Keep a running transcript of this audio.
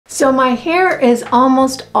So my hair is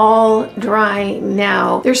almost all dry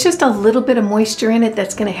now. There's just a little bit of moisture in it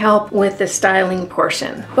that's gonna help with the styling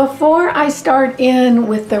portion. Before I start in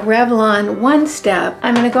with the Revlon One Step,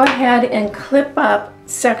 I'm gonna go ahead and clip up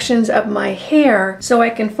sections of my hair so I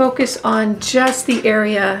can focus on just the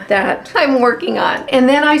area that I'm working on. And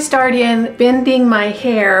then I start in bending my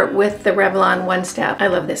hair with the Revlon One Step. I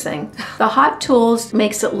love this thing. The Hot Tools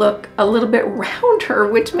makes it look a little bit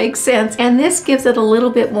rounder, which makes sense. And this gives it a little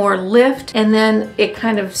bit more lift, and then it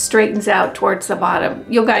kind of straightens out towards the bottom.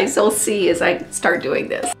 You guys will see as I start doing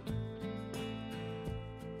this.